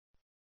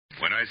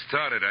When I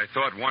started, I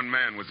thought one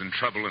man was in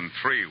trouble and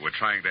 3 were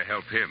trying to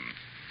help him.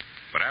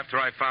 But after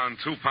I found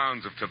 2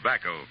 pounds of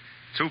tobacco,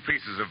 2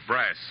 pieces of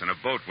brass, and a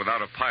boat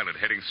without a pilot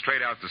heading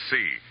straight out to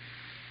sea,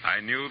 I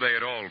knew they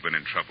had all been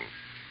in trouble,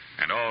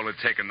 and all had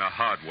taken the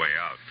hard way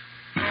out.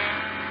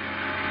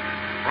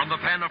 From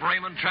the pen of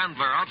Raymond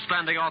Chandler,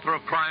 outstanding author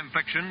of crime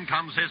fiction,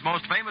 comes his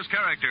most famous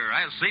character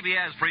as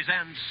CBS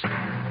presents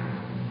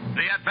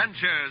The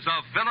Adventures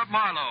of Philip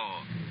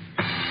Marlowe.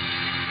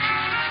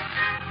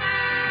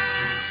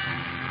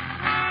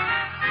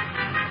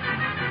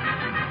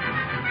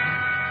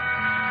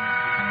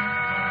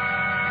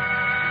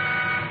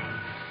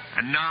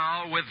 And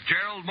now, with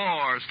Gerald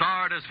Mohr,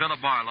 starred as Philip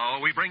Marlowe,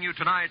 we bring you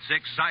tonight's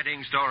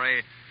exciting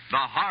story, The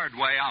Hard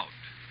Way Out.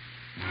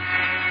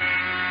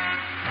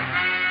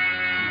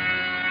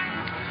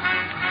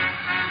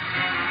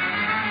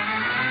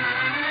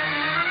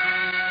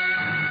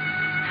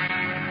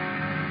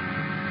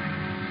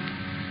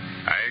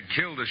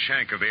 Killed a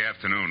shank of the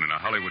afternoon in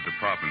a Hollywood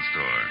department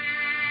store,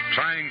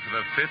 trying for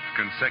the 5th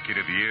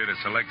consecutive year to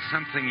select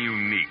something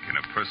unique in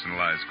a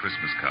personalized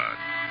Christmas card.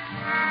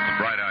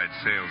 A bright-eyed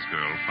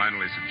salesgirl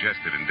finally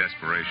suggested in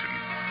desperation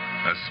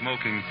a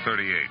smoking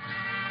 38,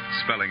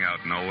 spelling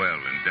out Noel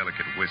in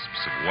delicate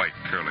wisps of white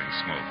curling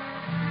smoke.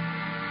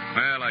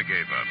 Well, I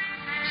gave up,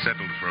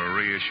 settled for a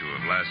reissue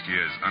of last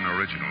year's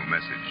unoriginal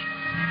message.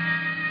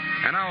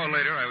 An hour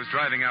later, I was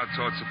driving out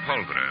toward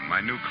Sepulveda and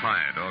my new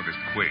client, August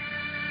Quigg.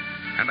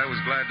 And I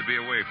was glad to be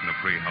away from the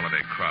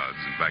pre-holiday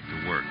crowds and back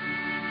to work.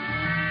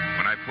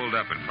 When I pulled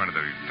up in front of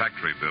the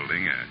factory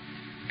building,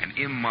 an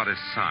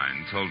immodest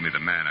sign told me the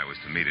man I was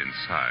to meet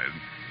inside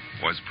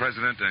was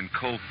president and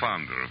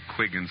co-founder of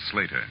Quigg &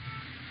 Slater,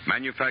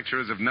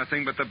 manufacturers of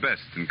nothing but the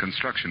best in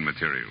construction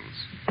materials.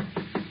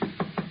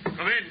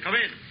 Come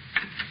in.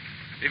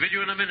 Be with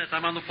you in a minute.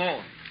 I'm on the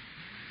phone.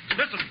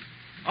 Listen,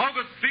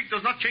 August Quigg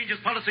does not change his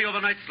policy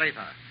overnight,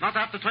 Slater. Not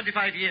after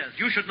 25 years.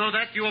 You should know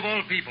that, you of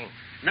all people.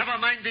 Never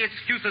mind the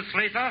excuses,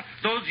 Slater.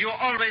 Those you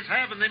always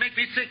have, and they make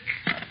me sick.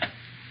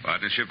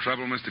 Partnership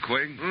trouble, Mr.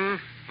 Quigg?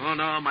 Oh,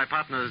 no, my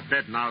partner is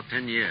dead now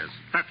 10 years.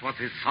 That was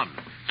his son,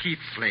 Keith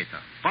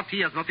Slater. But he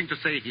has nothing to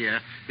say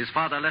here. His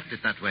father left it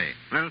that way.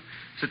 Well,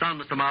 sit down,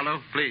 Mr. Marlowe,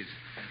 please.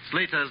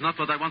 Slater is not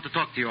what I want to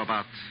talk to you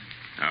about.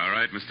 All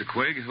right, Mr.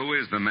 Quigg, who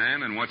is the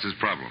man and what's his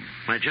problem?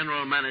 My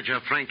general manager,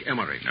 Frank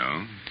Emery.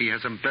 No? He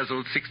has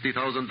embezzled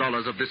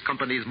 $60,000 of this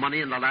company's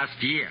money in the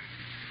last year.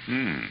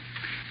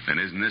 Then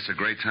isn't this a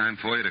great time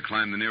for you to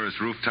climb the nearest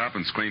rooftop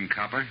and scream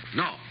copper?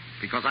 No,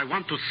 because I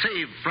want to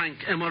save Frank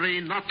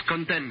Emery, not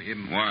condemn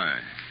him. Why?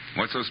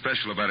 What's so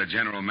special about a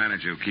general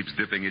manager who keeps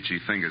dipping itchy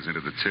fingers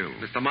into the till?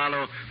 Mr.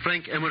 Marlowe,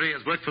 Frank Emery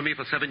has worked for me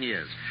for 7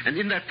 years. And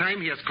in that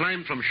time, he has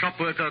climbed from shop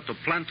worker to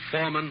plant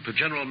foreman to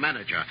general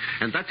manager.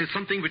 And that is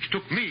something which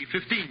took me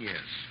 15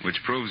 years.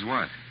 Which proves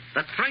what?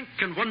 That Frank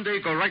can one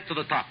day go right to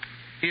the top.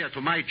 Here,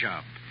 to my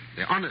job.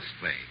 The honest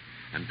way.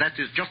 And that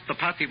is just the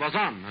path he was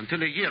on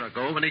until a year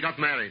ago when he got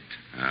married.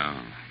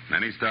 Oh.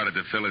 Then he started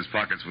to fill his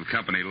pockets with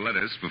company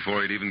lettuce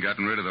before he'd even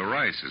gotten rid of the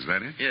rice. Is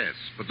that it? Yes.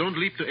 But don't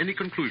leap to any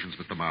conclusions,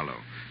 Mr. Marlowe.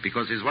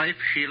 Because his wife,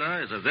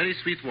 Sheila, is a very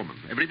sweet woman.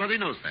 Everybody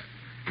knows that.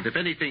 And if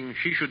anything,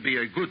 she should be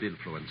a good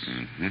influence.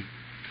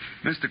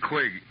 Mr.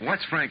 Quigg,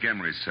 what's Frank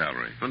Emery's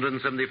salary?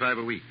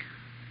 $175 a week.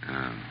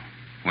 Oh.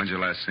 When'd you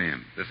last see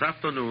him? This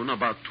afternoon,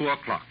 about 2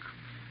 o'clock.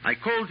 I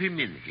called him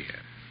in here.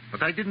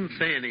 But I didn't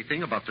say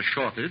anything about the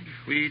shortage.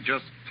 We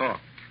just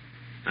talked.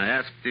 I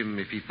asked him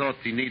if he thought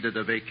he needed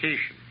a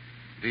vacation.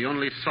 He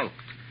only sulked.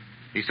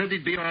 He said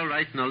he'd be all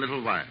right in a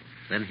little while.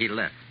 Then he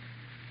left.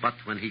 But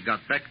when he got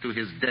back to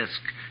his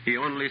desk, he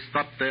only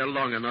stopped there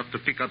long enough to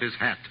pick up his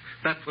hat.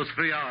 That was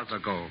 3 hours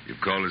ago.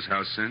 You've called his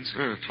house since?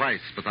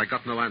 Twice, but I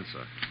got no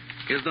answer.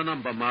 Here's the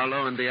number,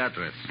 Marlowe, and the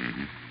address.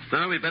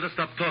 Now we better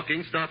stop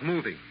talking, start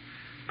moving.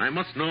 I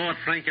must know what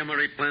Frank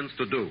Emery plans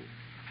to do.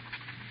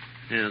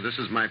 Yeah, this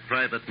is my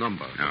private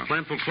number. The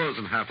plant will close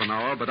in half an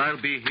hour, but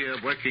I'll be here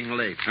working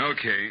late.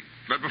 Okay.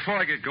 But before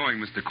I get going,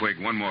 Mr. Quigg,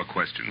 one more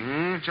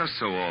question. Just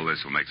so all this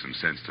will make some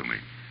sense to me.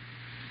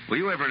 Were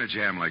you ever in a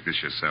jam like this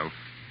yourself?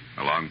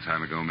 A long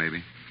time ago,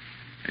 maybe?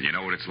 And you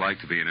know what it's like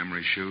to be in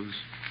Emery's shoes?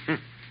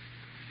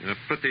 You're a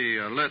pretty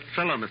alert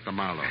fellow, Mr.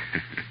 Marlowe.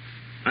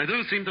 I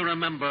do seem to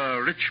remember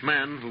a rich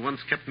man who once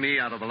kept me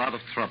out of a lot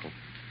of trouble.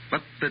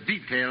 But the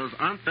details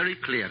aren't very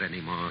clear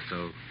anymore,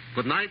 so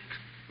good night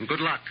and good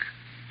luck.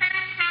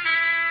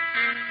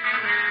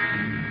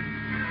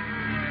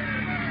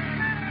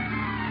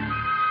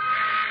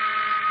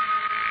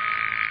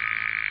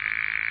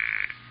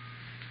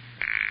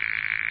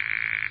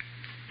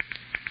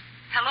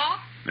 Hello?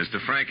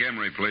 Mr. Frank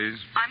Emery, please.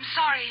 I'm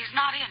sorry, he's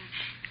not in.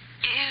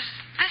 Is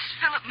this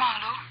Philip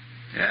Marlowe?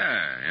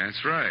 Yeah,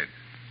 that's right.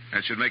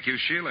 That should make you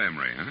Sheila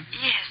Emery, huh?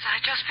 Yes, I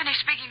just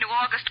finished speaking to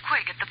August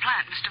Quigg at the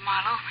plant, Mr.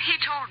 Marlowe. He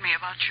told me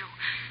about you.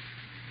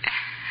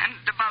 And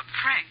about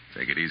Frank.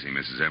 Take it easy,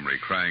 Mrs. Emery.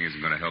 Crying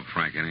isn't going to help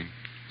Frank any.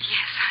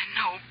 Yes, I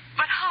know.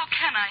 But how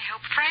can I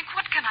help Frank?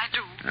 What can I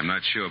do? I'm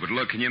not sure, but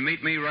look, can you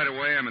meet me right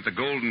away? I'm at the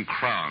Golden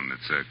Crown.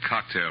 It's a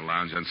cocktail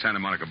lounge on Santa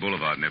Monica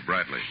Boulevard near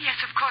Bradley. Yes,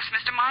 of course,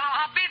 Mr. Marlowe.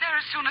 I'll be there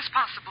as soon as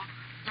possible.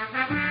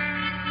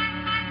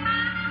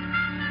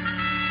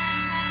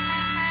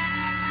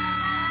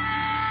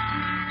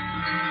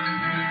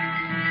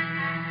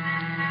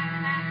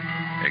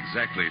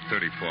 Exactly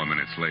 34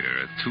 minutes later,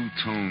 a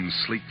two-tone,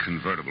 sleek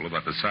convertible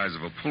about the size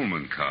of a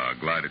Pullman car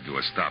glided to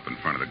a stop in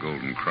front of the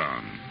Golden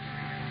Crown.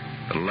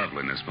 The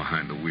loveliness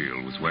behind the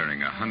wheel was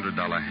wearing a $100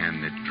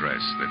 hand-knit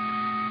dress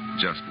that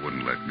just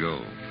wouldn't let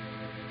go.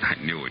 I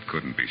knew it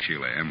couldn't be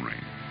Sheila Emery,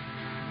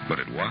 but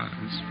it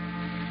was.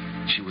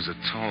 She was a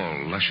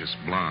tall, luscious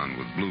blonde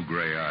with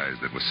blue-gray eyes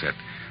that were set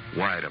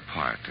wide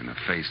apart and a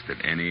face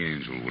that any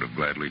angel would have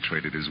gladly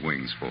traded his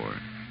wings for.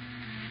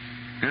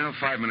 Now,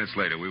 5 minutes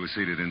later, we were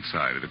seated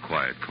inside at a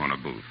quiet corner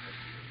booth.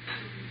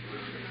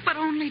 But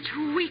only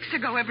 2 weeks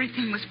ago,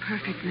 everything was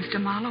perfect, Mr.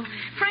 Marlowe.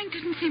 Frank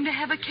didn't seem to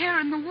have a care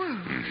in the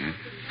world. Mm-hmm.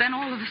 Then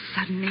all of a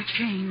sudden, he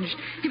changed.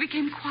 He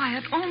became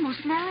quiet,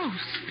 almost morose.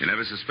 You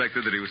never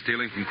suspected that he was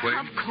stealing from Quig?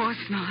 Of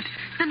course not.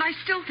 And I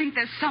still think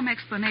there's some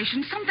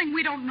explanation, something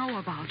we don't know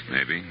about.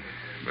 Maybe.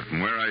 But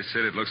from where I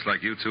sit, it looks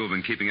like you two have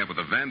been keeping up with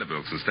the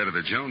Vanderbilts instead of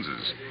the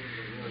Joneses.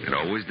 It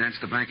always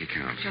danced the bank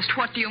account. Just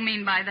what do you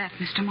mean by that,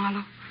 Mr.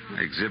 Marlowe?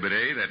 Exhibit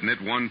A, that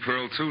knit 1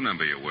 pearl 2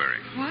 number you're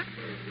wearing. What?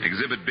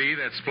 Exhibit B,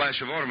 that splash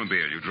of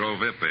automobile you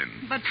drove up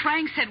in. But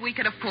Frank said we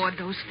could afford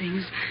those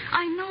things.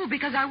 I know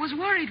because I was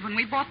worried when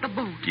we bought the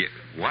boat. Yeah,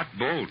 what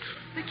boat?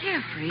 The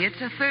Carefree.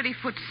 It's a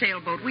 30-foot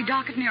sailboat. We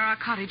dock it near our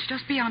cottage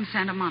just beyond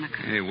Santa Monica.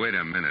 Hey, wait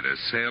a minute. A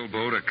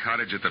sailboat, a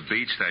cottage at the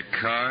beach, that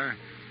car?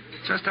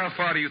 Just how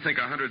far do you think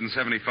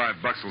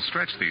 $175 will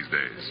stretch these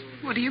days?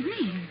 What do you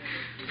mean?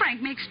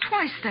 Frank makes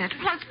twice that,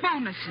 plus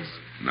bonuses.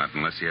 Not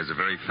unless he has a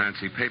very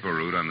fancy paper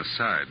route on the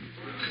side.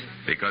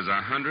 Because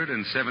 175,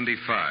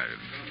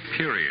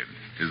 period,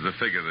 is the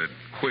figure that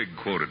Quig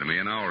quoted to me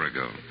an hour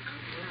ago.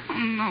 Oh,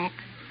 no.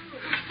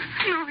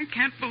 No, I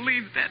can't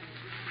believe that.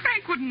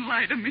 Frank wouldn't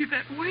lie to me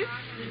that way.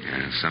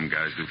 Yeah, some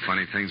guys do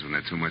funny things when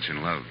they're too much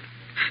in love.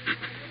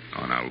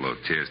 Oh, now, look,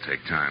 tears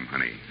take time,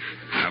 honey.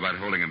 How about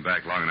holding him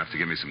back long enough to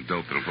give me some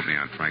dope that'll put me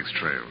on Frank's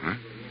trail, huh?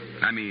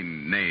 I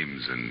mean,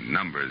 names and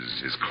numbers,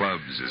 his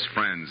clubs, his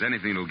friends,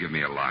 anything that'll give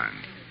me a line.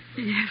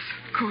 Yes,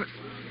 of course.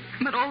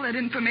 But all that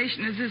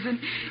information is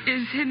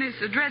in his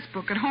address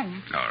book at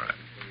home. All right.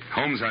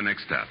 Home's our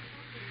next stop.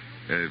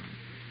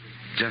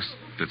 Just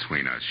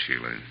between us,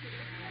 Sheila.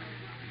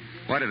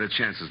 What are the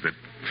chances that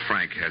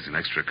Frank has an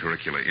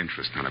extracurricular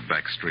interest on a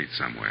back street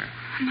somewhere?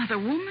 Another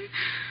woman?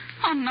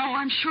 Oh, no,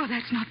 I'm sure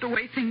that's not the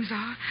way things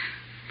are.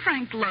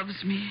 Frank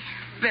loves me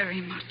very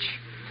much.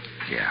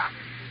 Yeah,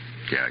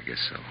 I guess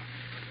so.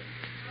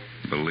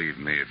 Believe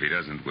me, if he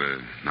doesn't,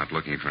 we're not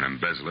looking for an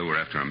embezzler. We're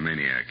after a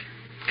maniac.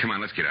 Come on,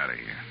 let's get out of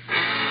here.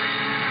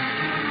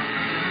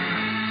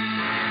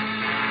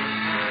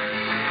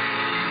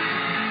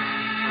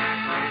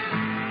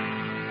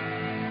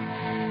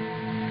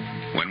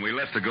 When we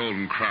left the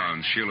Golden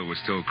Crown, Sheila was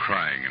still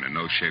crying and in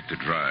no shape to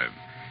drive.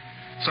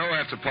 So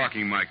after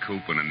parking my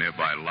coupe in a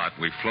nearby lot,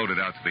 we floated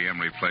out to the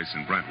Emery place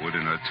in Brentwood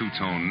in a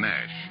two-tone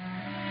Nash,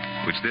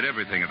 which did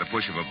everything at the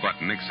push of a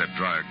button except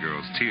dry a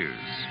girl's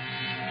tears.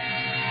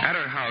 At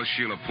her house,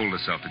 Sheila pulled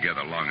herself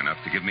together long enough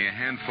to give me a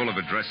handful of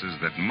addresses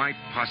that might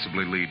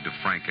possibly lead to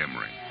Frank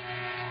Emery.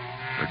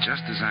 But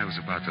just as I was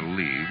about to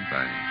leave,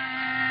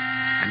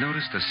 I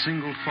noticed a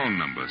single phone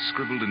number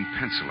scribbled in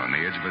pencil on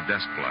the edge of a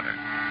desk blotter.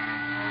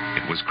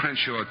 It was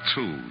Crenshaw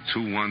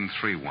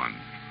 22131.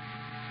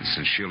 And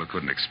since Sheila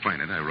couldn't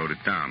explain it, I wrote it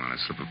down on a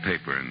slip of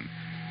paper and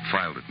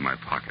filed it in my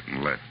pocket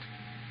and left.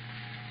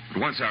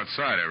 But once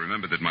outside, I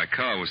remembered that my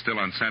car was still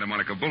on Santa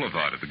Monica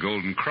Boulevard at the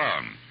Golden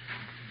Crown.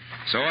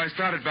 So I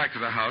started back to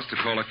the house to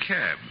call a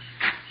cab.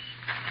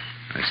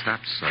 I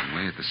stopped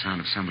suddenly at the sound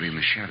of somebody in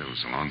the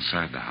shadows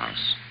alongside the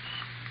house.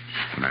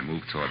 When I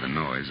moved toward the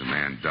noise, a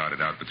man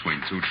darted out between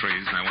two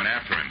trees, and I went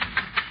after him.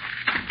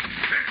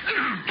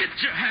 Get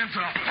your hands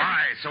off.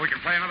 Why? So we can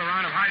play another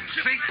round of hide and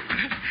seek?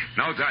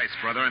 No dice,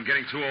 brother. I'm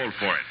getting too old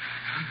for it.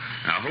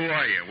 Now, who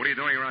are you? What are you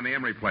doing around the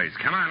Emery place?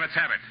 Come on, let's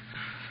have it.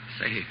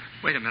 Say,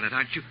 wait a minute.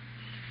 Aren't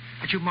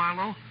you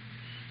Marlowe?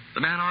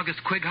 The man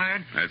August Quig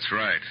hired? That's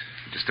right.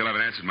 You still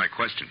haven't answered my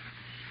question.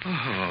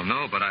 Oh,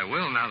 no, but I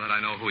will now that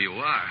I know who you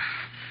are.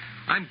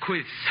 I'm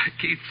Keith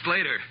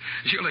Slater.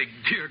 Surely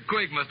dear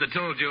Quig must have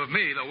told you of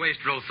me, the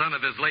wastrel son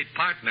of his late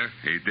partner.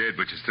 He did,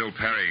 but you're still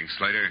parrying,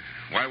 Slater.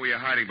 Why were you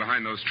hiding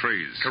behind those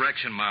trees?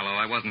 Correction, Marlowe.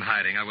 I wasn't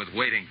hiding. I was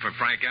waiting for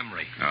Frank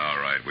Emery. All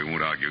right, we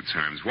won't argue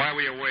terms. Why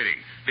were you waiting?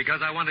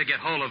 Because I want to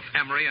get hold of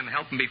Emery and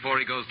help him before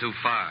he goes too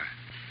far.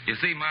 You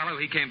see, Marlowe,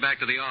 he came back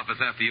to the office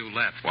after you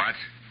left. What?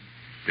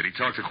 Did he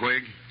talk to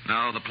Quig?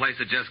 No, the place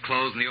had just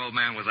closed and the old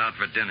man was out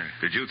for dinner.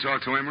 Did you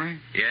talk to Emery?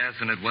 Yes,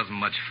 and it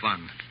wasn't much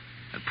fun.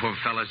 That poor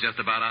fella's just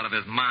about out of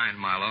his mind,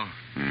 Marlowe.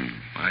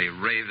 Well, he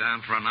raved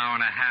on for an hour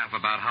and a half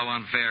about how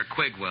unfair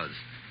Quig was.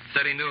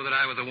 Said he knew that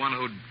I was the one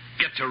who'd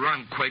get to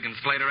run Quig and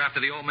Slater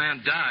after the old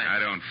man died. I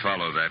don't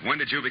follow that. When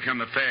did you become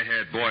the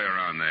fair-haired boy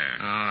around there?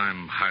 Oh,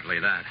 I'm hardly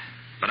that.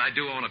 But I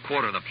do own a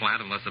quarter of the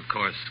plant unless, of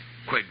course,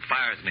 Quig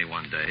fires me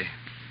one day.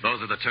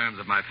 Those are the terms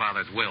of my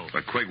father's will.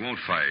 But Quig won't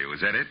fire you,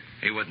 is that it?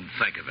 He wouldn't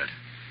think of it.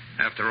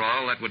 After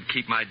all, that would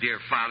keep my dear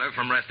father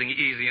from resting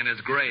easy in his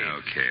grave.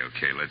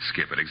 Okay, let's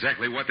skip it.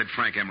 Exactly what did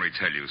Frank Emery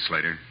tell you,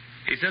 Slater?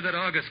 He said that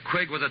August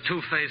Quig was a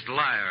two-faced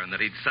liar and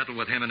that he'd settle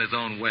with him in his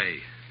own way.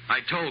 I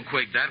told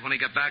Quig that when he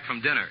got back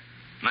from dinner.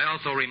 And I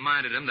also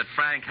reminded him that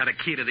Frank had a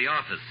key to the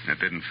office. That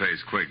didn't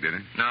faze Quig, did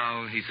it?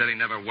 No, he said he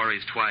never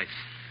worries twice.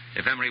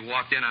 If Emery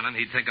walked in on him,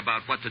 he'd think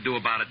about what to do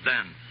about it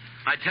then.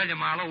 I tell you,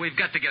 Marlowe, we've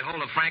got to get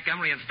hold of Frank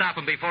Emery and stop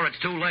him before it's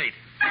too late.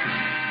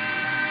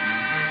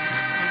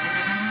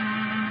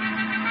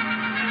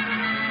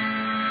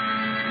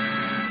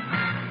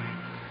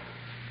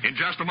 In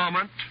just a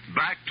moment,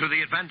 back to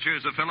the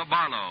adventures of Philip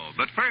Marlowe.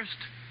 But first,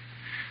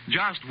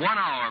 just 1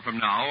 hour from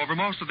now, over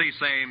most of these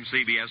same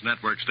CBS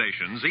network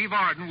stations, Eve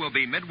Arden will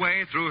be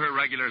midway through her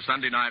regular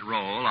Sunday night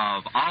role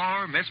of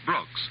Our Miss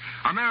Brooks,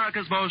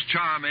 America's most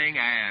charming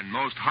and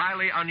most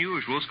highly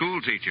unusual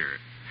school teacher.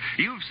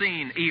 You've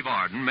seen Eve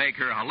Arden make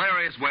her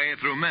hilarious way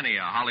through many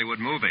a Hollywood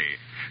movie.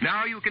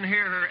 Now you can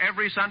hear her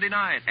every Sunday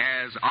night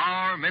as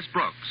Our Miss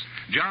Brooks,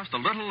 just a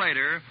little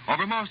later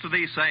over most of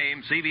these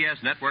same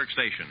CBS network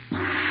stations.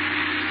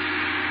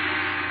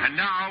 And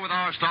now, with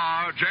our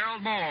star,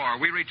 Gerald Mohr,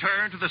 we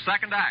return to the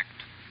second act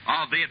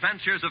of The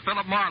Adventures of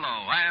Philip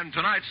Marlowe and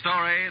tonight's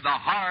story, The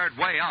Hard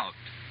Way Out.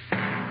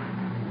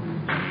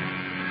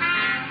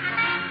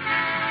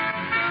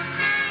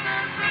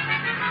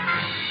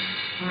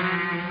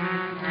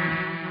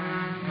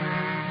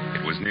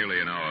 It was nearly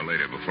an hour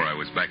later before I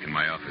was back in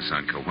my office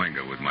on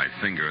Cahuenga with my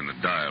finger in the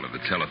dial of the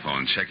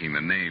telephone, checking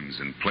the names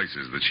and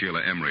places that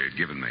Sheila Emery had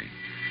given me.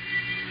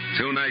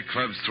 2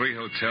 nightclubs, 3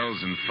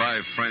 hotels, and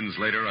 5 friends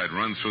later, I'd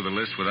run through the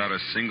list without a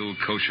single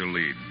kosher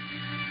lead.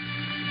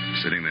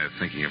 Sitting there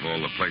thinking of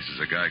all the places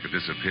a guy could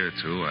disappear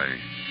to,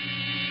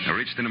 I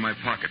reached into my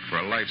pocket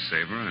for a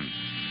lifesaver and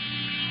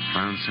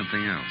found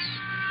something else.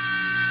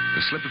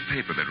 The slip of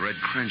paper that read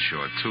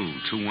Crenshaw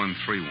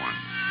 22131.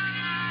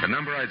 The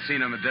number I'd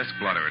seen on the desk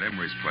blotter at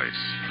Emery's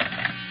place.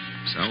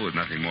 So, with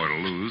nothing more to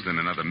lose than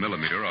another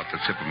millimeter off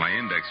the tip of my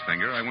index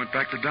finger, I went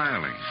back to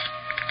dialing.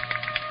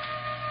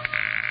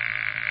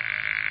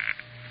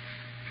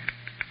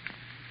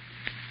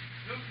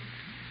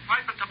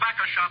 Pipe and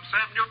tobacco shop,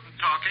 Sam Newton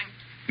talking.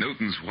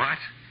 Newton's what?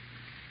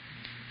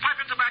 Pipe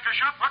and tobacco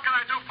shop, what can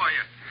I do for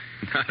you?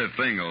 Not a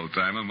thing,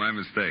 old-timer. My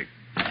mistake.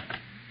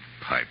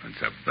 Pipe and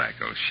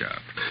tobacco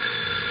shop.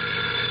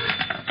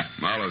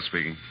 Marlowe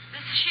speaking.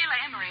 This is Sheila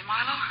Emery,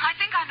 Marlowe. I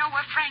think I know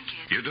where Frank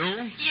is. You do?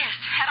 Yes,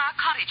 at our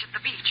cottage at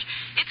the beach.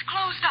 It's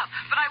closed up,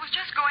 but I was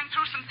just going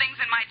through some things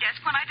in my desk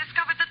when I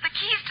discovered that the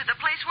keys to the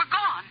place were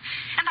gone.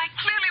 And I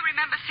clearly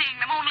remember seeing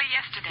them only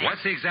yesterday.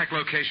 What's the exact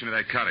location of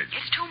that cottage?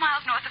 It's 2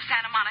 miles north of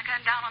Santa Monica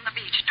and down on the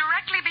beach,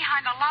 directly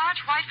behind a large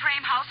white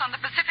frame house on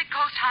the Pacific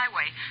Coast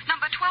Highway.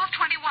 Number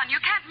 1221. You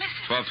can't miss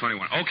it.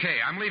 1221.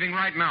 Okay, I'm leaving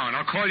right now, and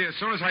I'll call you as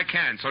soon as I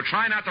can, so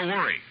try not to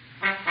worry.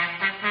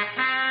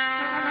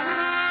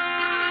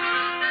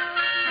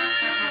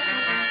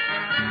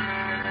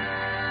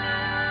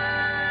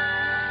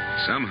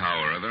 Somehow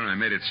or other, I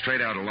made it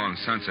straight out along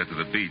Sunset to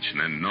the beach and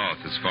then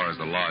north as far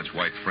as the large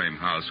white frame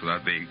house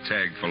without being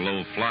tagged for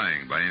low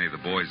flying by any of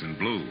the boys in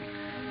blue.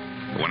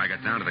 But when I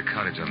got down to the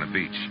cottage on the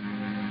beach,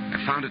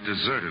 I found it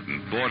deserted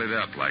and boarded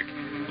up like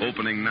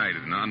opening night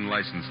at an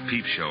unlicensed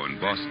peep show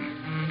in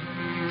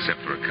Boston.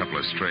 Except for a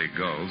couple of stray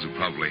gulls who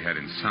probably had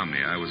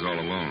insomnia, I was all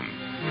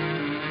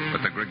alone.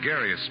 But the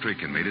gregarious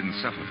streak in me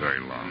didn't suffer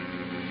very long,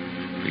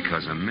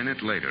 because a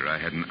minute later I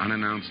had an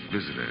unannounced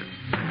visitor.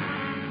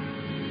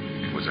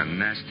 It was a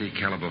nasty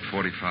caliber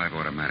 .45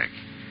 automatic.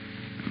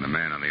 And the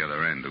man on the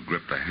other end who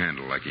gripped the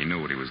handle like he knew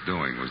what he was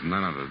doing was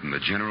none other than the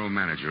general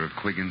manager of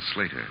Quig &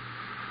 Slater,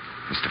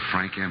 Mr.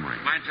 Frank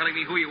Emery. Mind telling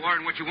me who you are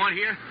and what you want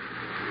here?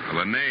 Well,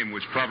 the name,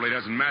 which probably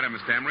doesn't matter,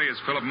 Mr. Emery, is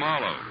Philip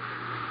Marlowe.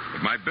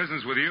 But my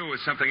business with you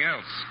is something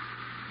else.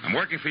 I'm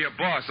working for your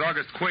boss,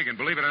 August Quig, and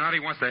believe it or not, he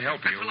wants to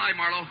help you. That's a lie,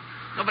 Marlowe.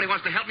 Nobody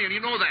wants to help me, and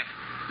you know that.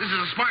 This is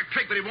a smart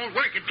trick, but it won't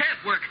work. It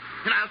can't work.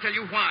 And I'll tell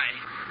you why.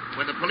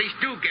 When the police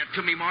do get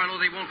to me,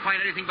 Marlowe, they won't find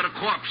anything but a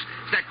corpse.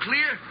 Is that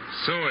clear?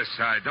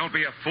 Suicide. Don't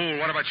be a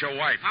fool. What about your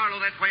wife? Marlowe,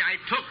 that's why I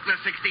took the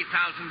 $60,000.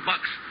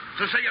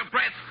 So say your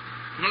breath.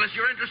 And unless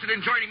you're interested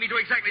in joining me,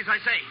 do exactly as I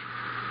say.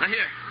 Now,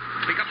 here.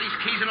 Pick up these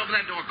keys and open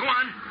that door. Go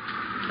on.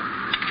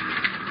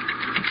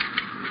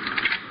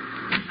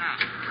 Now,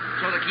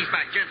 throw the keys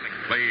back gently.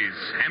 Please,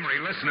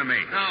 Emery, listen to me.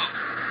 No.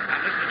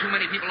 I've listened to too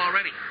many people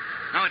already.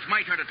 Now it's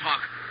my turn to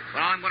talk. But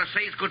all I'm going to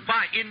say is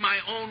goodbye in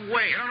my own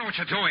way. You don't know what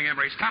you're doing,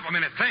 Emery. Stop a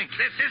minute. Think.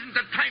 This isn't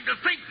the time to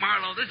think,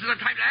 Marlowe. This is the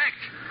time to act.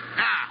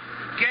 Now,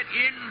 get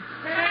in.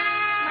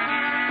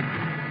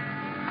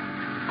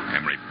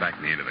 Emery backed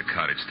me into the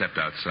cottage, stepped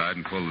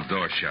outside, and pulled the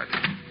door shut.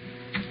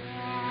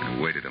 I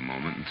waited a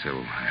moment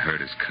until I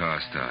heard his car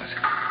start.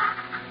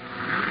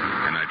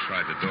 Then I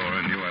tried the door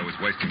and knew I was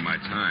wasting my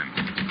time.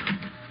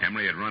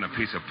 Emery had run a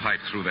piece of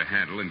pipe through the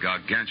handle, and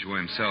Gargantua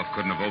himself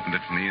couldn't have opened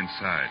it from the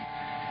inside.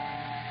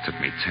 Took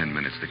me 10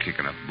 minutes to kick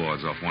enough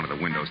boards off one of the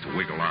windows to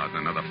wiggle out and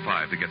another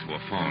 5 to get to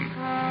a phone.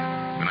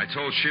 When I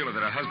told Sheila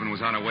that her husband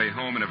was on her way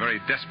home in a very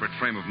desperate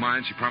frame of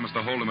mind, she promised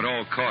to hold him at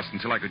all costs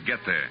until I could get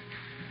there.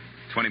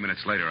 20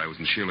 minutes later, I was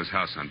in Sheila's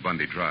house on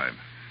Bundy Drive.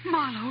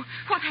 Marlowe,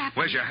 what happened?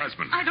 Where's your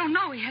husband? I don't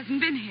know. He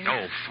hasn't been here.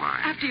 Oh,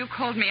 fine. After you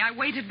called me, I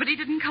waited, but he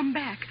didn't come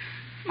back.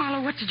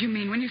 Marlowe, what did you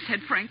mean when you said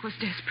Frank was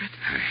desperate?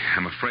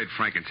 I'm afraid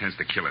Frank intends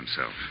to kill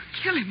himself.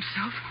 Kill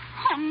himself?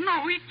 Oh,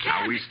 no, he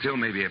can't. Now, we still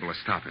may be able to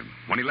stop him.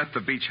 When he left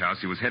the beach house,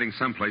 he was heading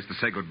someplace to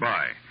say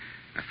goodbye.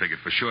 I figured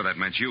for sure that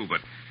meant you,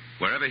 but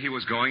wherever he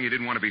was going, he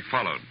didn't want to be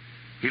followed.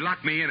 He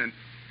locked me in and...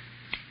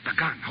 The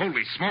gun.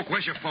 Holy smoke,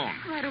 where's your phone?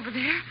 Right over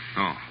there.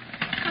 Oh.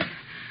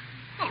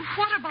 Well,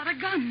 what about a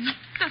gun?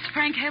 Does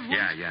Frank have one?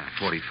 Yeah,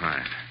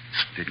 45.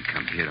 Didn't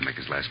come here to make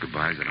his last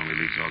goodbyes. That only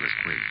leaves August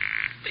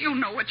Quigg. You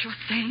know what you're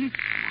saying.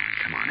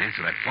 Come on,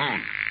 answer that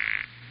phone.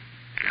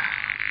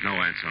 No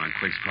answer on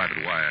Quigg's private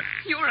wire.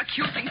 You're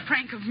accusing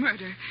Frank of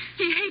murder.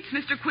 He hates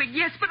Mr. Quigg,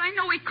 yes, but I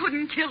know he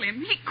couldn't kill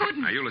him. He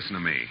couldn't. Now, you listen to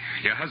me.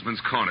 Your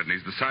husband's cornered, and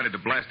he's decided to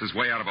blast his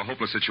way out of a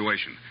hopeless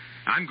situation.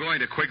 I'm going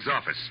to Quigg's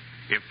office.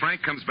 If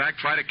Frank comes back,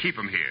 try to keep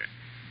him here.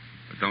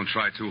 But don't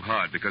try too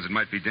hard, because it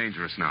might be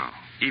dangerous now,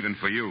 even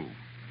for you.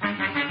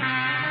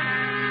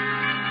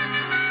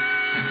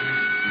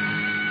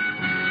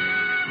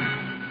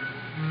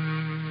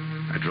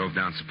 I drove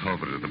down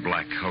Sepulveda to the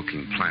black,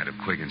 hulking plant of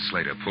Quigg and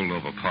Slater, pulled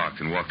over, parked,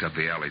 and walked up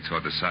the alley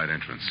toward the side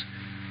entrance.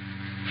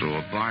 Through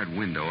a barred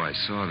window, I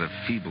saw the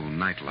feeble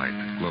nightlight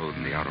that glowed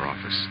in the outer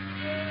office.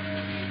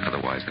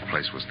 Otherwise, the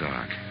place was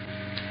dark.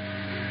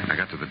 When I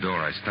got to the door,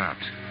 I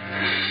stopped.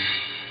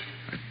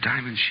 A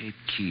diamond-shaped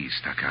key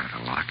stuck out of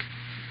the lock,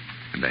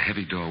 and the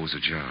heavy door was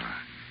ajar.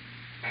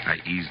 I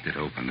eased it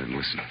open and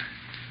listened.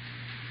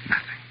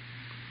 Nothing.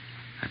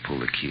 I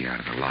pulled the key out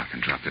of the lock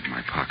and dropped it in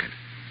my pocket.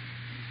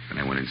 Then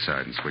I went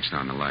inside and switched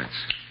on the lights.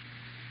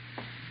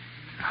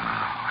 Oh,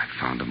 I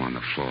found him on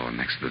the floor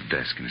next to the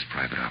desk in his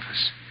private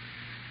office.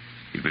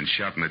 He'd been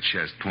shot in the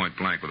chest, point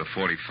blank, with a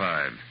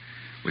 .45,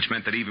 which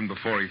meant that even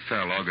before he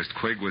fell, August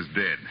Quigg was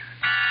dead.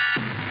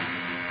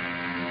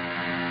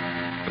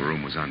 The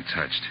room was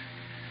untouched.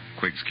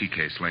 Quigg's key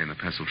case lay in the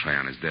pencil tray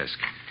on his desk.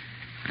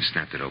 I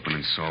snapped it open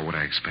and saw what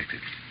I expected.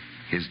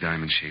 His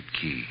diamond-shaped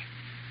key.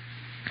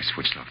 I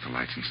switched off the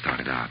lights and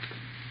started out.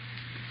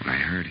 When I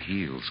heard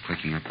heels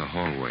clicking up the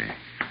hallway,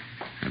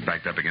 I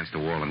backed up against the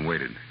wall and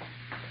waited.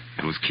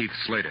 It was Keith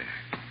Slater.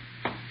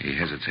 He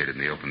hesitated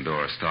in the open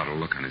door, a startled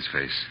look on his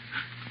face.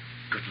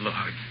 Good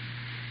Lord.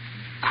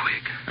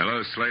 Quigg.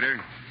 Hello,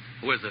 Slater.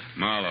 Who is it?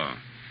 Marlowe.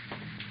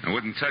 I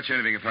wouldn't touch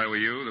anything if I were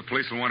you. The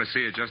police will want to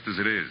see it just as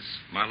it is.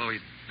 Marlowe,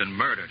 he's been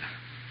murdered.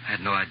 I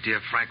had no idea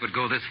Frank would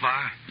go this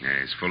far.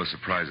 Yeah, he's full of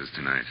surprises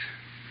tonight.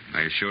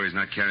 Are you sure he's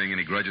not carrying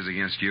any grudges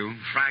against you?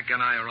 Frank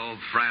and I are old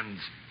friends.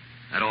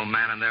 That old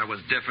man in there was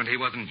different. He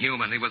wasn't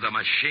human. He was a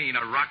machine,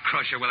 a rock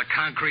crusher with a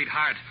concrete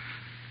heart.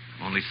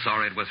 I'm only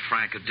sorry it was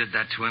Frank who did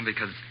that to him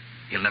because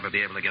he'll never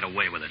be able to get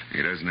away with it.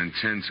 He doesn't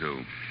intend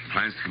to.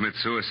 Plans to commit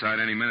suicide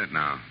any minute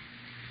now.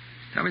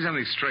 Tell me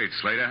something straight,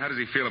 Slater. How does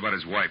he feel about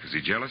his wife? Is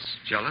he jealous?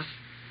 Jealous?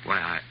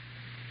 Why,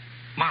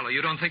 Marlowe,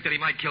 you don't think that he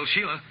might kill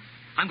Sheila?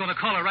 I'm going to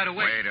call her right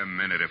away. Wait a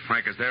minute. If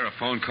Frank is there, a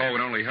phone call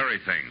would only hurry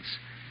things.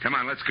 Come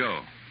on, let's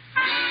go.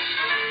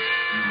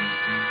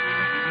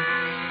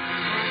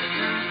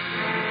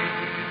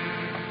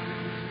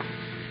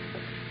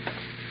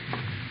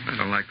 I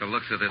don't like the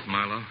looks of this,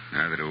 Marlowe.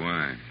 Neither do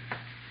I.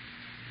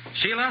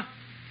 Sheila?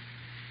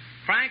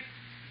 Frank?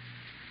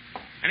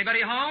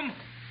 Anybody home?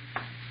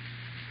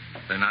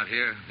 They're not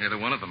here, neither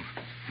one of them.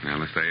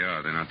 Well, if they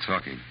are, they're not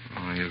talking.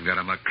 Oh, you've got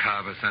a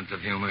macabre sense of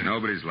humor.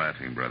 Nobody's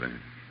laughing, brother.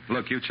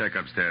 Look, you check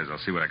upstairs. I'll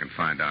see what I can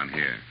find down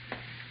here.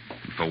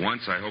 And for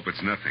once, I hope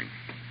it's nothing.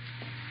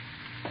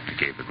 I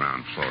gave the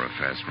ground floor a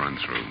fast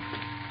run-through.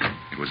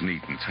 It was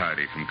neat and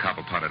tidy, from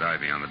copper-potted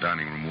ivy on the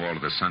dining room wall to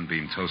the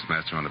sunbeam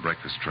toastmaster on the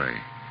breakfast tray.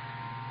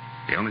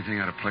 The only thing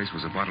out of place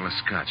was a bottle of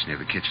scotch near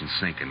the kitchen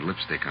sink and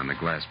lipstick on the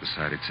glass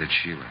beside it said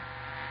Sheila.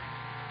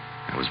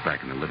 I was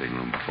back in the living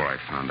room before I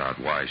found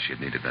out why she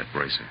had needed that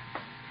bracer.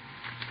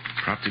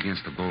 Propped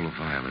against a bowl of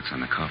violets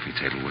on the coffee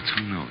table were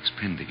 2 notes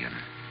pinned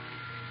together.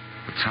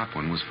 The top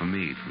one was for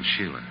me, from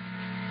Sheila.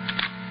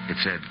 It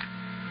said,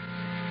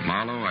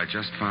 Marlowe, I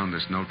just found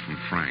this note from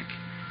Frank.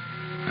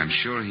 I'm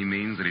sure he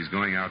means that he's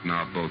going out in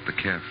our boat, the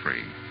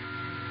Carefree.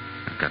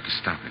 I've got to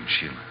stop him,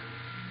 Sheila.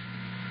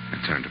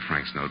 I turned to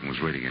Frank's note and was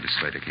reading it as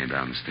Slater came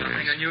down the stairs.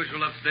 Nothing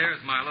unusual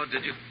upstairs, Marlowe,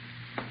 did you?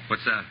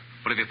 What's that?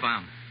 What have you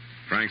found?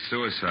 Frank's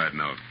suicide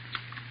note.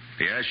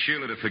 He asked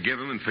Sheila to forgive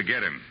him and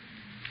forget him.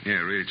 Yeah,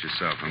 read it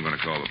yourself. I'm going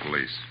to call the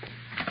police.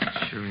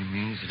 Sure he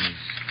means that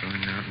he's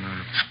going out in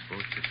our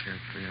boat to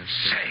Carefree.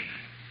 Say.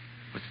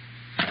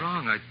 What's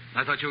wrong?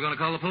 I thought you were going to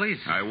call the police.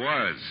 I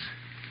was.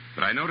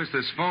 But I noticed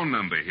this phone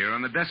number here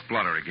on the desk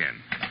blotter again.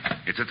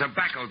 It's a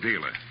tobacco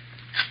dealer.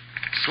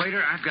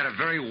 Slater, I've got a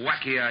very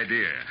wacky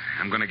idea.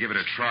 I'm going to give it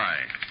a try.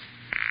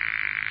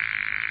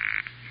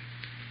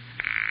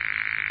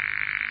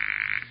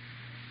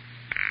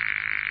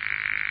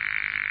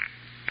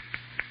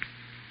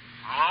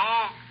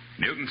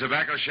 Hello? Newton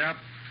Tobacco Shop?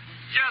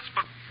 Yes,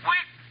 but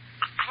we're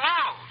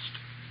closed.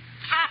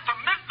 It's after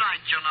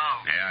midnight, you know.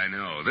 Yeah, I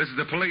know. This is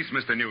the police,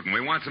 Mr. Newton.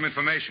 We want some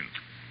information.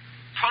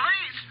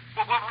 Police?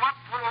 What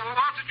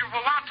did you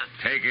want it?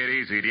 Take it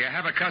easy. Do you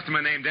have a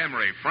customer named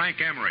Emery, Frank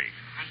Emery?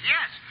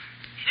 Yes.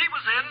 He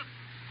was in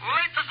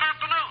late this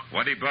afternoon.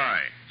 What'd he buy?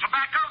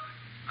 Tobacco?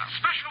 A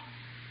special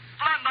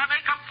blend I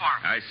make up for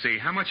him. I see.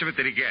 How much of it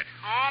did he get?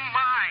 Oh,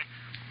 my.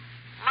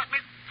 Let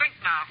me think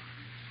now.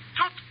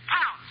 2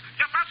 pounds.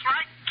 Yes, that's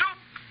right. 2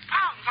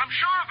 pounds. I'm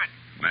sure of it.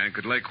 Man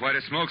could lay quite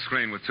a smoke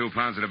screen with 2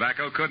 pounds of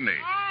tobacco, couldn't he?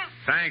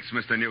 Thanks,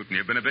 Mr. Newton.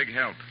 You've been a big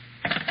help.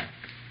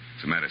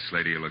 What's the matter,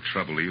 Slater? You look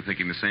troubled. Are you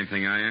thinking the same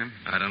thing I am?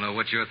 I don't know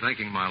what you're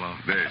thinking, Marlowe.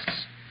 This.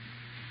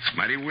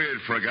 Mighty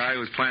weird for a guy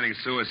who's planning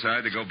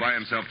suicide to go buy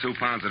himself 2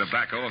 pounds of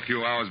tobacco a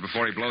few hours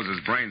before he blows his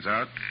brains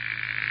out.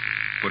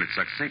 Put it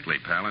succinctly,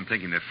 pal, I'm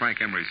thinking that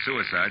Frank Emery's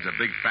suicide's a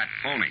big fat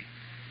phony.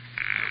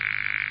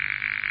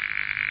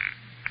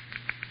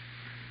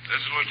 This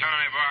is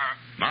Lieutenant Ibarra.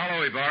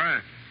 Marlowe,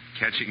 Ibarra.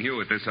 Catching you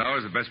at this hour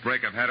is the best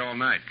break I've had all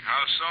night.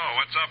 How so?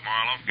 What's up,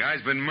 Marlowe?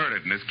 Guy's been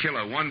murdered, and his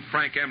killer, one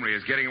Frank Emery,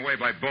 is getting away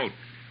by boat.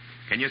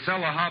 Can you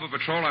sell the harbor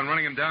patrol on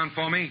running him down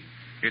for me?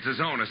 It's his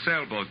own, a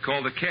sailboat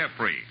called the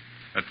Carefree.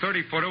 A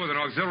 30-footer with an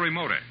auxiliary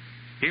motor.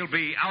 He'll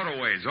be out a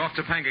ways, off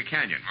Topanga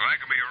Canyon. Well, that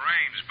can be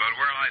arranged, but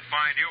where'll I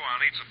find you?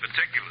 I'll need some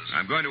particulars.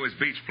 I'm going to his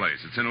beach place.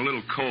 It's in a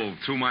little cove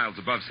 2 miles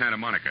above Santa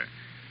Monica.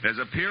 There's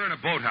a pier and a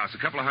boathouse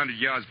a couple of 100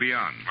 yards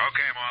beyond.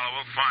 Okay,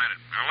 Marlowe, we'll find it.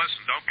 Now,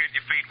 listen, don't get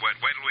your feet wet.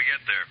 Wait till we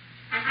get there.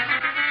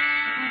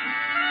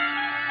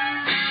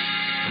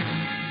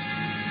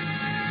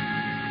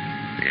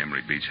 The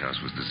Emery beach house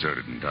was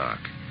deserted and dark.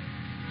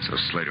 So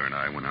Slater and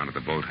I went on to the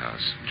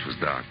boathouse, which was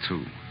dark,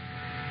 too.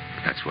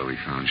 But that's where we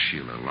found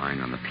Sheila lying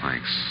on the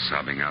planks,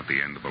 sobbing out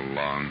the end of a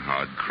long,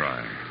 hard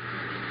cry.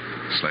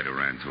 Slater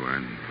ran to her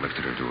and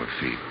lifted her to her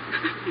feet.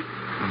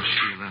 Oh,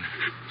 Sheila.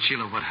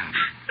 Sheila, what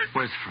happened?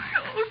 Where's Frank?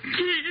 Oh,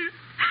 please.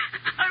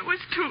 I was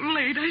too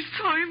late. I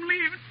saw him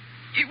leave.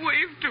 He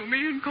waved to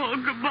me and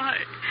called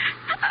goodbye.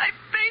 I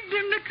begged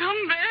him to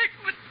come back,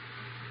 but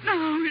no,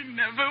 he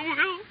never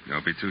will.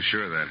 Don't be too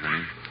sure of that,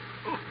 honey.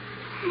 Oh,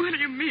 what do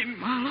you mean,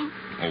 Marlowe?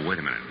 Oh, wait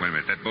a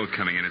minute. That boat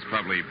coming in is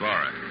probably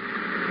Ibarra.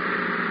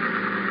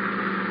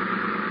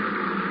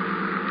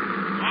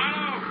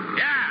 Marlowe?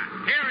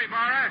 Yeah, here,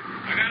 Ibarra.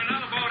 I got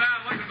another boat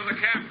out looking for the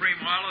Capri,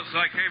 Marlowe, so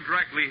I came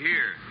directly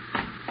here.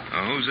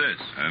 Who's this?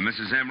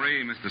 Mrs.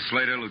 Emery, Mr.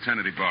 Slater,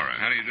 Lieutenant Ibarra.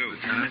 How do you do?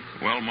 Lieutenant.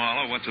 Well,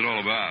 Marlowe, what's it all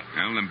about?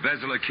 Well, the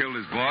embezzler killed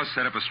his boss,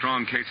 set up a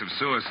strong case of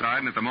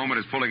suicide, and at the moment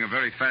is pulling a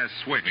very fast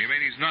switch. You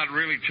mean he's not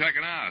really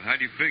checking out? How'd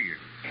you figure?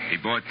 He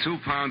bought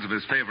 2 pounds of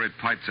his favorite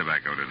pipe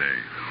tobacco today.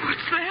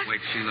 What's that?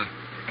 Wait, Sheila.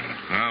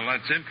 Well,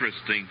 that's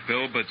interesting,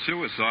 Phil, but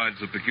suicide's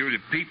a peculiar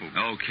people.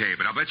 Okay,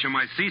 but I'll bet you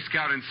my Sea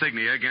Scout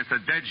insignia against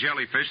a dead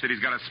jellyfish that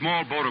he's got a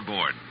small boat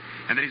aboard,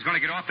 and that he's going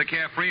to get off the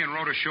Carefree and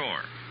row to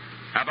shore.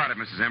 How about it,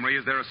 Mrs. Emery?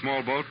 Is there a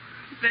small boat?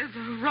 There's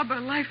a rubber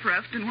life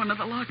raft in one of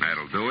the lockers.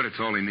 That'll do it. It's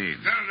all he needs.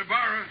 Lieutenant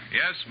Ibarra.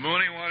 Yes,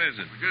 Mooney, what is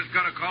it? We just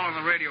got a call on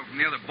the radio from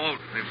the other boat.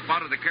 They've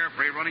spotted the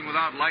Carefree running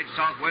without lights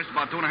southwest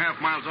about 2.5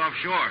 miles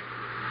offshore.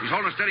 He's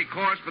holding a steady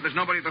course, but there's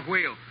nobody at the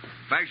wheel.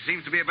 In fact, she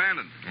seems to be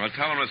abandoned. Well,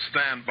 tell him to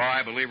stand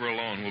by, but leave her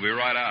alone. We'll be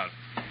right out.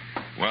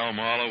 Well,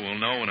 Marlowe, we'll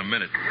know in a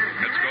minute.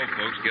 Let's go,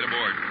 folks. Get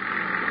aboard.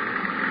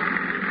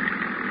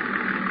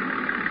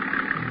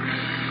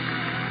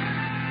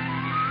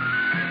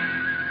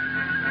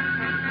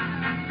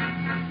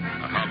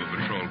 A harbor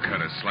patrol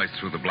cutter sliced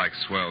through the black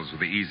swells with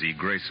the easy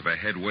grace of a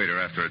head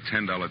waiter after a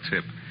 $10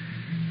 tip.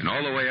 And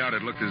all the way out,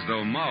 it looked as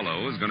though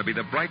Marlowe was going to be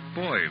the bright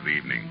boy of the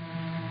evening.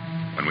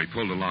 When we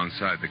pulled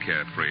alongside the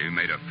Carefree,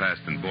 made her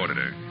fast and boarded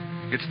her,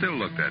 it still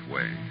looked that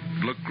way.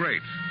 It looked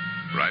great,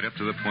 right up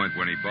to the point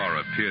when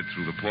Ibarra peered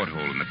through the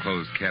porthole in the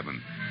closed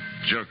cabin,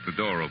 jerked the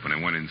door open,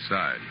 and went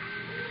inside.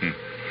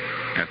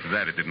 After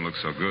that, it didn't look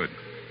so good.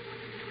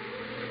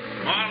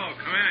 Marlowe,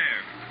 come in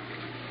here.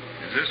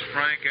 Is this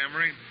Frank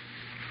Emery?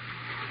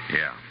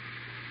 Yeah.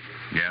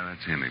 Yeah,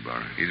 that's him,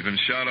 Ibarra. He's been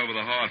shot over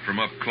the heart from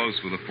up close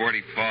with a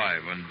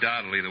 .45,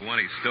 undoubtedly the one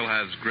he still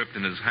has gripped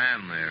in his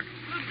hand there.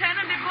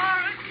 Lieutenant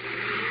Ibarra?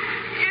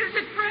 Is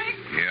it Frank?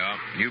 Yeah.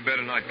 You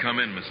better not come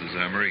in, Mrs.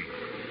 Emery.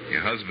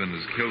 Your husband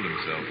has killed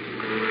himself.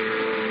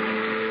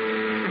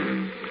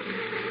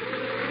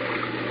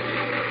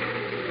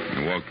 I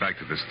walked back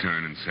to the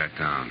stern and sat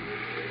down.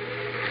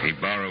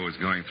 Ibarra was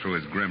going through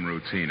his grim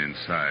routine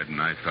inside,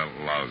 and I felt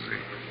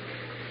lousy.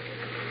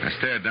 I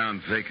stared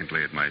down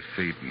vacantly at my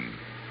feet and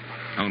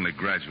only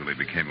gradually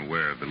became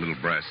aware of the little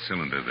brass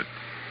cylinder that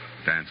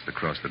danced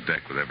across the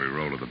deck with every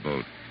roll of the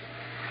boat.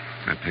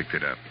 I picked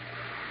it up.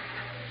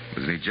 It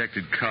was an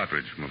ejected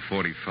cartridge from a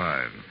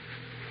 .45.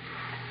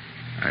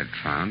 I'd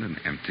found an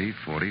empty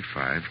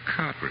 .45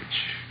 cartridge.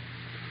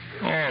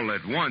 All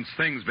at once,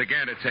 things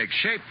began to take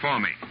shape for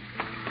me.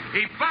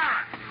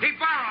 Ibarra!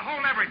 Ibarra,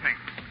 hold everything!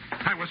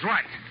 I was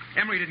right.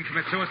 Emery didn't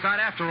commit suicide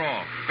after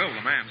all. Phil,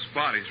 the man's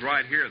body's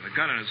right here, the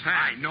gun in his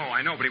hand.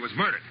 I know, but he was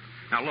murdered.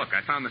 Now, look,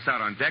 I found this out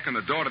on deck, and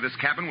the door to this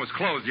cabin was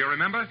closed. Do you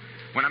remember?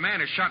 When a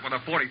man is shot with a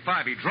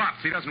 .45, he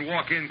drops. He doesn't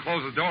walk in,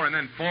 close the door, and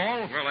then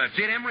fall. Well, that's...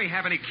 Did Emery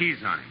have any keys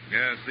on him?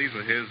 Yes, these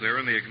are his. They're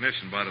in the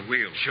ignition by the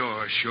wheel.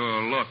 Sure.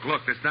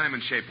 Look, this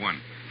diamond-shaped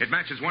one. It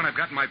matches one I've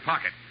got in my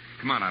pocket.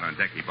 Come on out on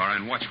deck, Ibarra,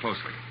 and watch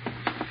closely.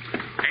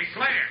 Hey,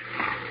 Slater!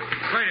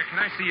 Slater, can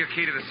I see your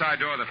key to the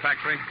side door of the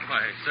factory?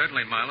 Why,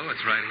 certainly, Marlowe.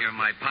 It's right here in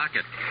my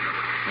pocket.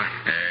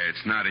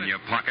 It's not in your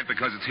pocket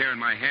because it's here in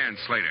my hand,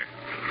 Slater.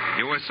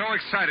 You were so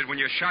excited when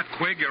you shot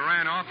Quigg, you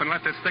ran off and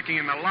left it sticking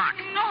in the lock.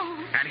 No.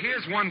 And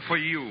here's one for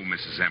you,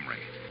 Mrs. Emery.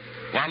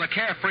 While the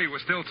Carefree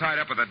was still tied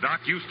up at the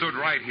dock, you stood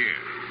right here,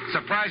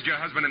 surprised your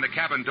husband in the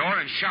cabin door,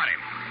 and shot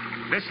him.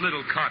 This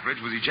little cartridge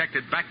was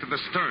ejected back to the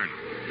stern.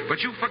 But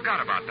you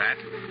forgot about that,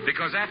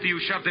 because after you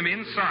shoved him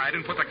inside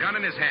and put the gun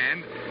in his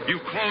hand, you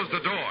closed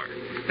the door.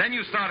 Then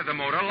you started the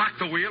motor, locked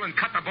the wheel, and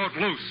cut the boat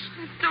loose.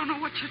 I don't know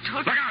what you're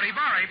talking Look out,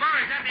 Ibarra! Ibarra,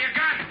 he's after your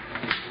gun!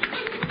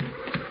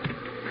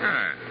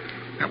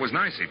 That was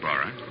nice,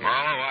 Ibarra.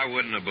 Marlowe, I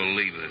wouldn't have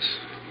believed this.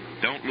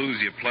 Don't lose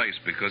your place,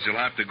 because you'll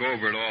have to go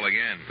over it all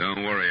again.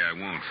 Don't worry, I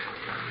won't.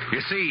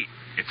 You see,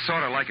 it's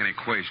sort of like an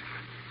equation.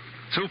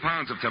 2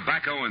 pounds of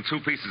tobacco and 2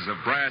 pieces of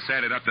brass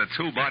added up to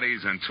 2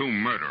 bodies and 2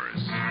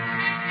 murderers.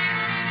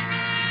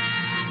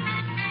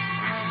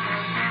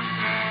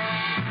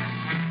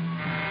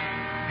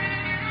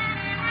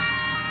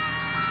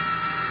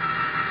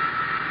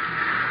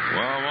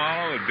 Well,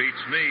 Marlowe, it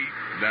beats me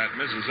that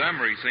Mrs.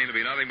 Emery seemed to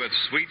be nothing but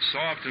sweet,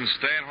 soft, and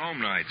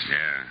stay-at-home nights.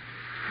 Yeah.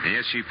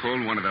 Yes, she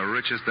pulled one of the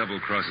richest double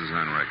crosses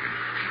on record.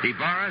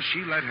 Ibarra,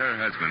 she let her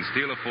husband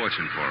steal a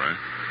fortune for her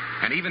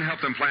and even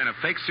helped him plan a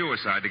fake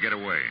suicide to get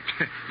away.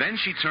 Then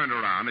she turned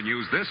around and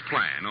used this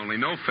plan, only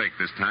no fake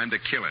this time, to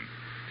kill him.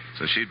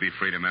 So she'd be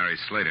free to marry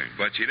Slater.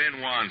 But you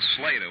didn't want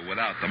Slater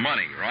without the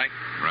money, right?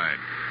 Right.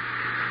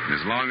 As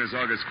long as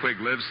August Quigg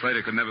lives,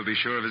 Slater could never be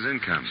sure of his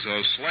income.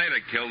 So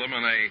Slater killed him,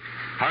 and they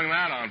hung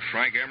that on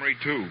Frank Emery,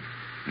 too.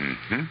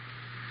 Mm-hmm.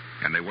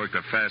 And they worked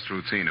a fast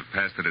routine of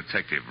pass the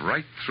detective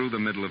right through the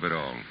middle of it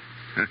all.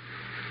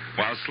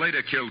 While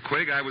Slater killed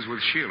Quigg, I was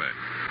with Sheila.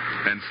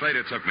 Then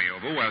Slater took me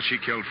over while she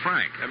killed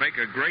Frank. They make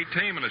a great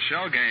team in a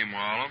shell game,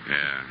 Marlowe.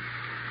 Yeah.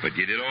 But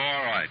you did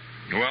all right.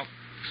 Well,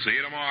 see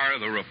you tomorrow,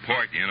 the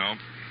report, you know.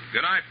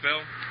 Good night,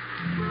 Phil.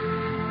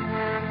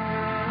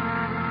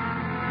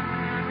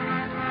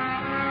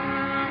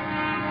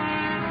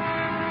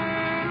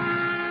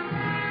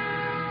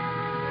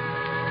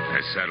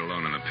 I sat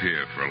alone on the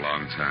pier for a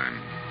long time.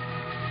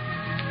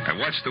 I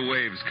watched the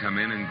waves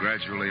come in, and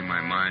gradually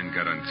my mind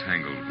got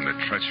untangled from the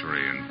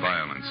treachery and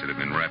violence it had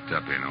been wrapped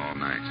up in all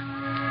night.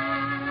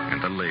 And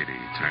the lady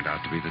turned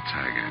out to be the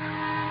tiger.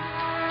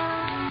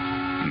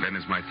 And then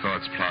as my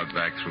thoughts plowed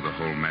back through the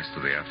whole mess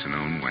of the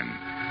afternoon when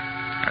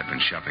I'd been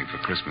shopping for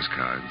Christmas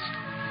cards,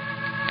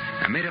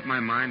 I made up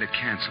my mind to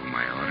cancel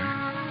my order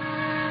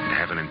and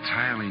have an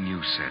entirely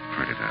new set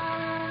printed up.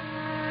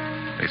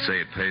 They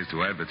say it pays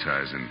to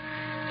advertise, and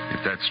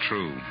if that's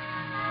true,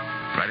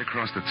 right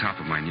across the top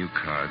of my new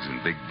cards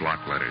in big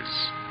block letters,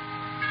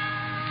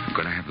 I'm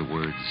going to have the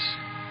words,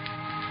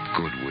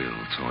 goodwill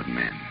toward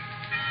men.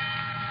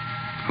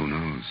 Who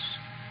knows?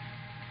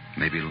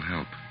 Maybe it'll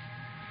help.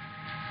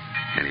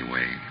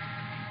 Anyway,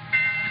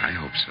 I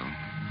hope so.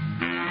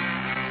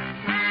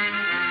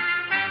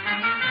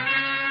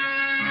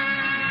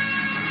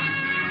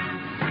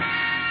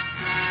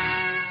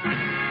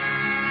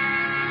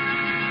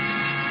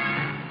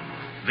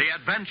 The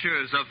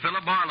Adventures of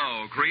Philip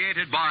Marlowe,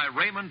 created by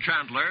Raymond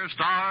Chandler,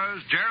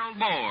 stars Gerald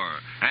Mohr,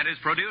 and is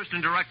produced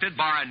and directed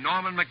by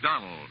Norman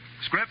MacDonald.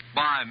 Script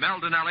by Mel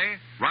Donnelly,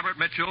 Robert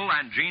Mitchell,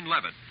 and Gene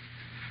Levitt.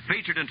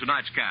 Featured in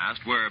tonight's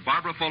cast were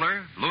Barbara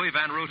Fuller, Louis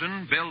Van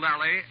Rooten, Bill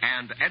Lally,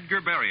 and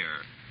Edgar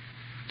Barrier.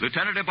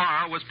 Lieutenant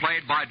Ibarra was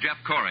played by Jeff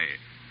Corey.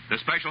 The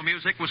special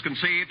music was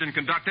conceived and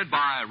conducted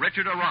by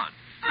Richard Arant.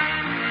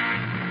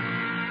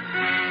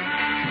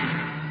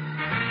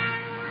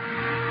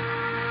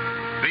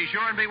 Be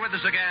sure and be with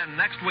us again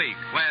next week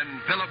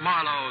when Philip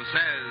Marlowe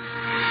says...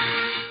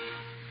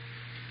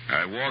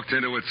 I walked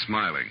into it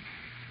smiling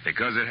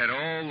because it had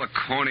all the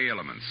corny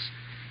elements.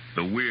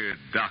 The weird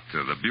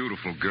doctor, the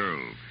beautiful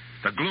girl,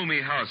 the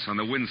gloomy house on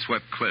the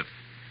windswept cliff,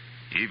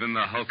 even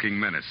the hulking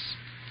menace.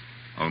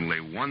 Only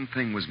one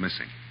thing was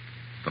missing,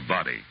 the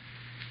body.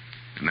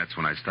 And that's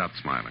when I stopped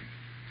smiling,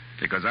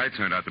 because I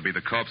turned out to be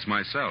the corpse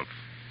myself,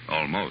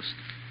 almost.